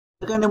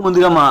ఎందుకంటే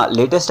ముందుగా మా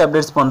లేటెస్ట్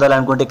అప్డేట్స్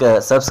పొందాలనుకుంటే ఇక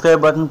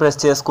సబ్స్క్రైబ్ బటన్ ప్రెస్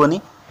చేసుకొని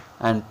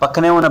అండ్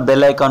పక్కనే ఉన్న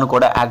బెల్ ఐకాన్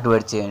కూడా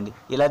యాక్టివేట్ చేయండి.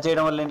 ఇలా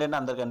చేయడం వల్ల ఏంటంటే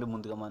అందరికంటే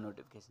ముందుగా మా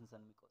నోటిఫికేషన్స్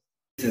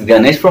అన్ని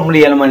Ganesh from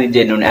real money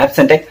genuine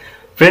apps అంటే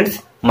ఫ్రెండ్స్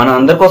మన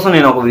అందరి కోసం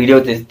నేను ఒక వీడియో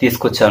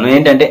తీసుకొచ్చాను.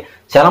 ఏంటంటే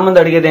చాలా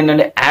మంది అడిగేది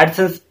ఏంటంటే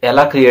యాడ్సెన్స్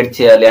ఎలా క్రియేట్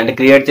చేయాలి అంటే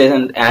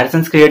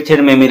యాడ్సెన్స్ క్రియేట్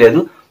చేయడం ఏమీ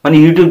లేదు, మన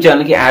యూట్యూబ్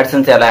ఛానల్ కి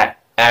యాడ్సెన్స్ ఎలా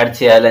యాడ్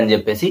చేయాలి అని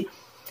చెప్పేసి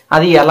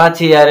అది ఎలా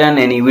చేయాలి అని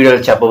నేను ఈ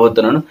వీడియోలో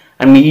చెప్పబోతున్నాను.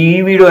 అండ్ ఈ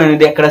వీడియో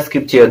అనేది ఎక్కడ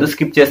స్కిప్ చేయొద్దు.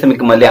 స్కిప్ చేస్తే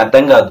మీకు మళ్ళీ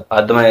అర్థం కాదు.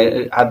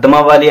 అర్థం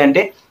అవ్వాలి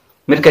అంటే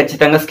మీరు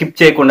ఖచ్చితంగా స్కిప్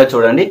చేయకుండా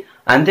చూడండి.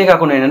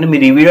 అంతేకాకుండా ఏంటంటే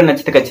మీరు ఈ వీడియో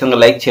నచ్చితే ఖచ్చితంగా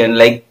లైక్ చేయండి.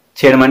 లైక్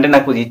చేయడం అంటే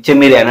నాకు ఇచ్చే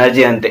మీరు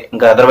ఎనర్జీ అంతే,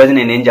 ఇంకా అదర్వైజ్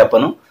నేనేం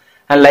చెప్పను.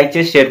 అండ్ లైక్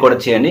చేసి షేర్ కూడా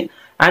చేయండి.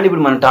 అండ్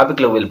ఇప్పుడు మన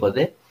టాపిక్ లోకి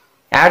వెళ్ళిపోతే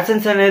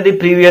యాడ్సెన్స్ అనేది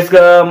ప్రీవియస్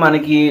గా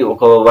మనకి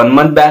ఒక 1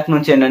 month బ్యాక్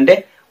నుంచి ఏంటంటే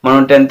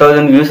మనం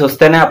 10,000 వ్యూస్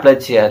వస్తేనే అప్లై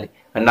చేయాలి.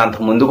 అండ్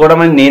అంతకు ముందు కూడా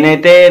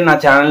నేనైతే నా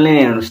ఛానల్ ని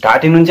నేను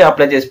స్టార్టింగ్ నుంచి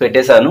అప్లై చేసి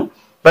పెట్టేశాను.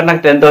 బట్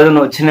నాకు 10,000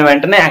 వచ్చిన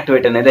వెంటనే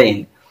యాక్టివేట్ అనేది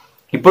అయ్యింది.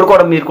 ఇప్పుడు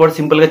కూడా మీరు కూడా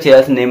సింపుల్ గా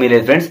చేయాల్సింది ఏమీ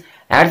లేదు ఫ్రెండ్స్.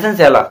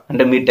 యాడ్సెన్స్ ఎలా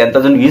అంటే మీరు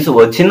 10,000 వ్యూస్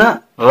వచ్చినా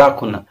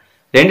రాకున్నా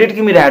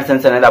రెండింటికి మీరు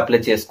యాడ్సెన్స్ అనేది అప్లై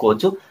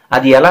చేసుకోవచ్చు.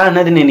 అది ఎలా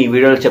అనేది నేను ఈ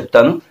వీడియోలో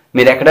చెప్తాను.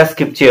 మీరు ఎక్కడా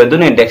స్కిప్ చేయొద్దు.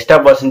 నేను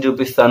డెస్క్టాప్ వర్షన్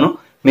చూపిస్తాను.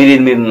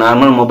 మీరు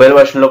నార్మల్ మొబైల్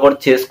వర్షన్ లో కూడా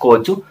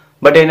చేసుకోవచ్చు.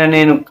 బట్ ఏంటంటే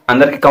నేను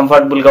అందరికి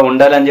కంఫర్టబుల్ గా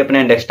ఉండాలని చెప్పి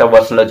నేను డెస్క్టాప్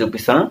వర్షన్ లో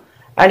చూపిస్తాను.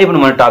 అండ్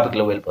ఇప్పుడు మన టాపిక్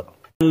లో వెళ్ళిపోతాం.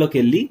 లోకి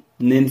వెళ్ళి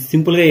నేను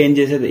సింపుల్ గా ఏం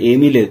చేసేది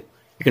ఏమీ లేదు.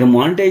 ఇక్కడ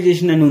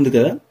మానిటైజేషన్ అని ఉంది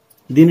కదా,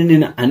 దీన్ని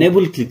నేను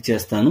అనేబుల్ క్లిక్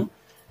చేస్తాను.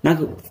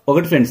 నాకు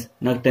ఒకటి ఫ్రెండ్స్,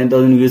 నాకు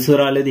 10,000 వ్యూస్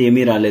రాలేదు,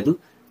 ఏమీ రాలేదు.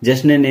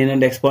 జస్ట్ నేను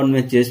ఏంటంటే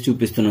ఎక్స్పెరిమెంట్ చేసి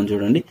చూపిస్తున్నాను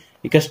చూడండి.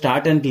 ఇక్కడ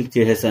స్టార్ట్ అని క్లిక్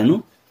చేసేసాను.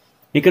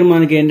 ఇక్కడ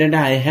మనకి ఏంటంటే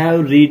I have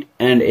read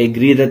and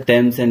agree the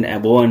terms and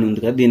above అని ఉంది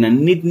కదా, దీని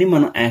అన్నిటిని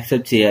మనం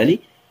యాక్సెప్ట్ చేయాలి.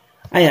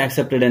 ఐ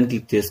యాక్సెప్టెడ్ అని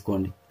క్లిక్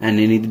చేసుకోండి. అండ్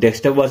నేను ఇది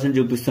డెస్క్టాప్ వర్షన్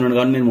చూపిస్తున్నాను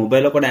కాబట్టి మీరు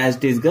మొబైల్లో కూడా యాజ్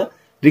ఇట్ ఈస్ గా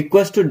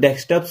రిక్వెస్ట్ టు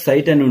డెస్క్టాప్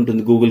సైట్ అని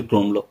ఉంటుంది గూగుల్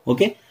క్రోమ్ లో.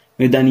 ఓకే,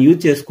 మీరు దాన్ని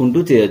యూజ్ చేసుకుంటూ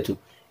చేయొచ్చు.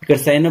 ఇక్కడ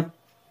sign up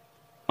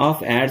of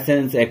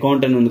AdSense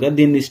account అని ఉంది కదా,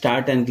 దీన్ని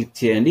స్టార్ట్ అని క్లిక్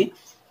చేయండి.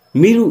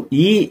 మీరు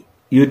ఈ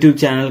యూట్యూబ్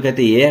ఛానల్ కి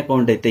అయితే ఏ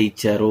అకౌంట్ అయితే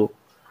ఇచ్చారో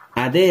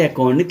అదే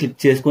అకౌంట్ ని క్లిక్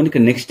చేసుకోండి.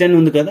 ఇక్కడ నెక్స్ట్ అని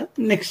ఉంది కదా,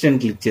 నెక్స్ట్ అని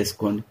క్లిక్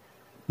చేసుకోండి.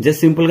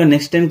 జస్ట్ సింపుల్ గా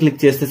నెక్స్ట్ అని క్లిక్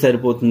చేస్తే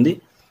సరిపోతుంది.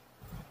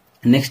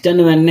 నెక్స్ట్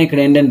అని వెంటనే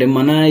ఇక్కడ ఏంటంటే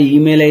మన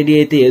ఈమెయిల్ ఐడి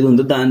అయితే ఏది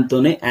ఉందో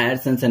దాంతోనే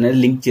యాడ్సెన్స్ అనేది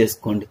లింక్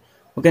చేసుకోండి.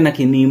 ఓకే,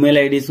 నాకు ఇన్ని ఈమెయిల్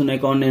ఐడీస్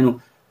ఉన్నాయి కాబట్టి నేను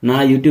నా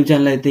యూట్యూబ్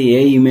ఛానల్ అయితే ఏ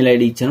ఈమెయిల్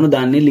ఐడి ఇచ్చానో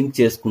దాన్ని లింక్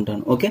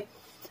చేసుకుంటాను. ఓకే,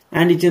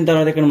 అండ్ ఇచ్చిన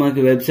తర్వాత ఇక్కడ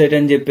మనకి వెబ్సైట్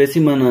అని చెప్పేసి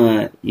మన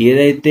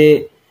ఏదైతే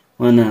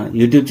మన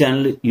యూట్యూబ్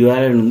ఛానల్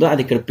యూఆర్ఎల్ ఉందో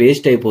అది ఇక్కడ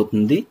పేస్ట్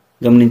అయిపోతుంది.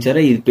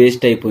 గమనించారా, ఇది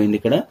పేస్ట్ అయిపోయింది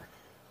ఇక్కడ.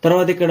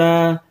 తర్వాత ఇక్కడ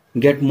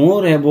get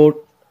more about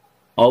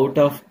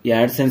out of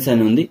AdSense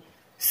అని ఉంది.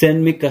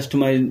 సెండ్ మీ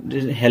కస్టమైజ్డ్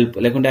హెల్ప్,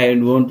 లేకుంటే I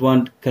don't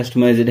want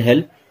customized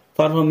help,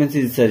 performance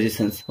is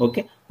suggestions.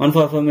 Okay, మన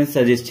పర్ఫార్మెన్స్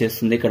సజెస్ట్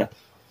చేస్తుంది. ఇక్కడ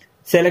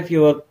సెలెక్ట్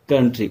యువర్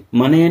కంట్రీ,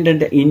 మన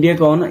ఏంటంటే ఇండియా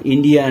కావున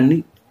ఇండియా అని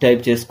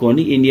టైప్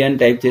చేసుకోండి. ఇండియా అని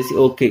టైప్ చేసి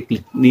ఓకే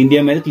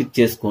ఇండియా మీద క్లిక్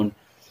చేసుకోండి.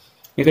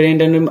 ఇక్కడ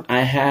ఏంటంటే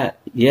I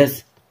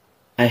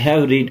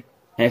have read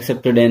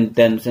accepted and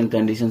terms and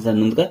conditions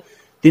అని ఉంది.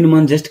 దీన్ని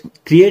మనం జస్ట్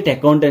క్రియేట్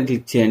అకౌంట్ అని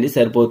క్లిక్ చేయండి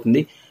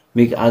సరిపోతుంది.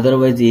 మీకు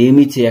అదర్వైజ్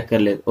ఏమీ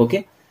చేయక్కర్లేదు. ఓకే,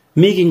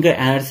 మీకు ఇంకా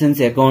యాడ్సెన్స్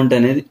అకౌంట్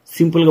అనేది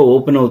సింపుల్ గా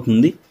ఓపెన్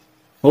అవుతుంది.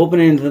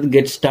 ఓపెన్ అయిన తర్వాత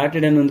గెట్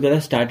స్టార్టెడ్ అని ఉంది కదా,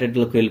 స్టార్టెడ్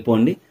లోకి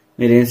వెళ్ళిపోండి.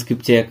 మీరు ఏం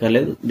స్కిప్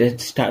చేయక్కర్లేదు.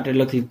 జస్ట్ స్టార్టెడ్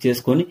లో క్లిక్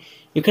చేసుకొని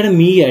ఇక్కడ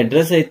మీ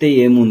అడ్రస్ అయితే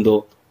ఏముందో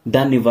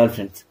దాన్ని ఇవ్వాలి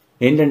ఫ్రెండ్స్.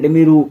 ఏంటంటే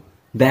మీరు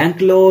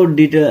బ్యాంక్ లో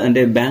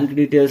అంటే బ్యాంక్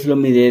డీటెయిల్స్ లో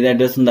మీరు ఏది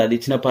అడ్రస్ ఉందో అది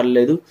ఇచ్చినా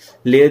పర్లేదు,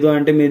 లేదు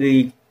అంటే మీరు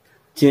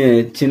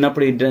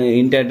చిన్నప్పుడు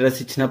ఇంటి అడ్రస్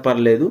ఇచ్చినా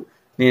పర్లేదు.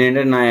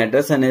 నేనేంటంటే నా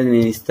అడ్రస్ అనేది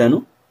నేను ఇస్తాను.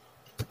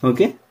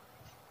 ఓకే,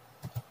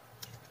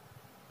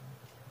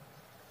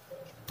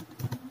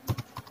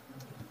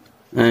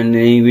 అండ్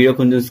ఈ వీడియో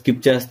కొంచెం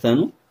స్కిప్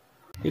చేస్తాను.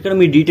 ఇక్కడ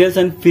మీ డీటెయిల్స్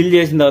అని ఫిల్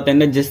చేసిన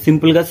తర్వాత జస్ట్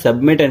సింపుల్ గా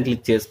సబ్మిట్ అని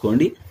క్లిక్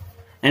చేసుకోండి.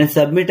 అండ్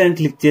సబ్మిట్ అని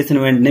క్లిక్ చేసిన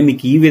వెంటనే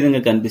మీకు ఈ విధంగా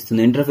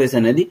కనిపిస్తుంది ఇంటర్ఫేస్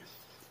అనేది.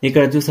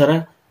 ఇక్కడ చూసారా,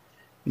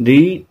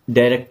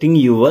 redirecting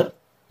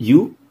you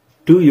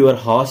to your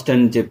host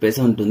అని చెప్పేసి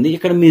ఉంటుంది.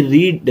 ఇక్కడ మీరు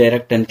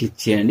రీడైరెక్ట్ అని క్లిక్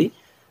చేయండి.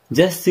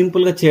 జస్ట్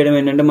సింపుల్ గా చేయడం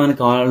ఏంటంటే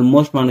మనకి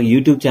ఆల్మోస్ట్ మన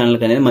యూట్యూబ్ ఛానల్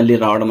అనేది మళ్ళీ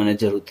రావడం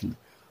అనేది జరుగుతుంది.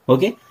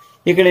 ఓకే,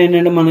 ఇక్కడ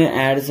ఏంటంటే మన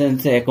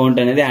యాడ్సెన్స్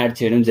అకౌంట్ అనేది యాడ్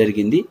చేయడం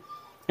జరిగింది.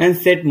 అండ్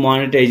సెట్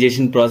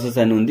మానిటైజేషన్ ప్రాసెస్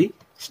అని ఉంది.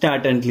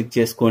 స్టార్ట్ అని క్లిక్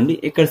చేసుకోండి.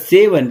 ఇక్కడ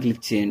సేవ్ అని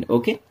క్లిక్ చేయండి.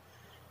 ఓకే,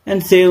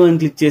 అండ్ సేవ్ అని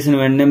క్లిక్ చేసిన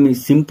వెంటనే మీ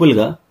సింపుల్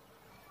గా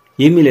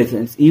ఏమీ లేదు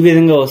ఫ్రెండ్స్, ఈ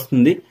విధంగా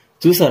వస్తుంది.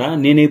 చూసారా,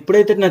 నేను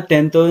ఎప్పుడైతే నా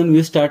 10,000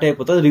 వ్యూస్ స్టార్ట్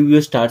అయిపోతా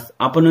రివ్యూ స్టార్ట్స్,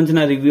 అప్పటి నుంచి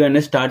నా రివ్యూ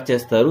అనేది స్టార్ట్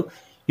చేస్తారు.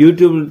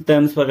 యూట్యూబ్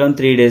టైమ్స్ ప్రకారం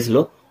 3 days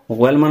లో.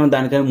 ఒకవేళ మనం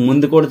దానికన్నా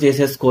ముందు కూడా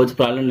చేసేసుకోవచ్చు,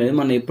 ప్రాబ్లం లేదు.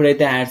 మనం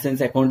ఎప్పుడైతే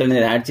యాడ్సెన్స్ అకౌంట్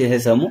అనేది యాడ్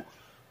చేసేసామో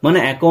మన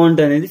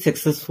అకౌంట్ అనేది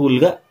సక్సెస్ఫుల్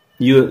గా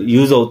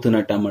యూజ్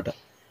అవుతున్నట్టు అన్నమాట.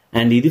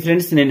 అండ్ ఇది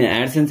ఫ్రెండ్స్, నేను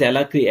యాడ్సెన్స్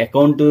ఎలా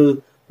అకౌంట్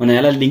మనం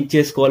ఎలా లింక్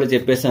చేసుకోవాలో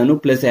చెప్పేశాను,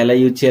 ప్లస్ ఎలా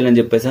యూజ్ చేయాలని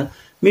చెప్పేసాను.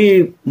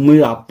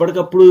 మీరు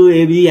అప్పటికప్పుడు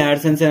ఏవి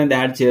యాడ్సెన్స్ అనేది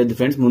యాడ్ చేయొద్దు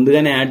ఫ్రెండ్స్,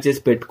 ముందుగానే యాడ్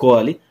చేసి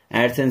పెట్టుకోవాలి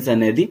యాడ్సెన్స్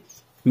అనేది.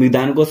 మీకు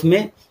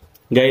దానికోసమే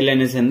గైడ్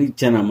లైన్స్ అనేది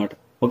ఇచ్చాను అనమాట.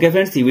 ఓకే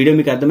ఫ్రెండ్స్, ఈ వీడియో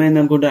మీకు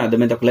అర్థమైంది అనుకుంటే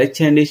అర్థమైతే ఒక లైక్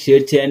చేయండి,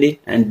 షేర్ చేయండి.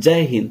 అండ్ జై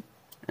హింద్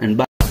అండ్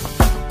బాయ్.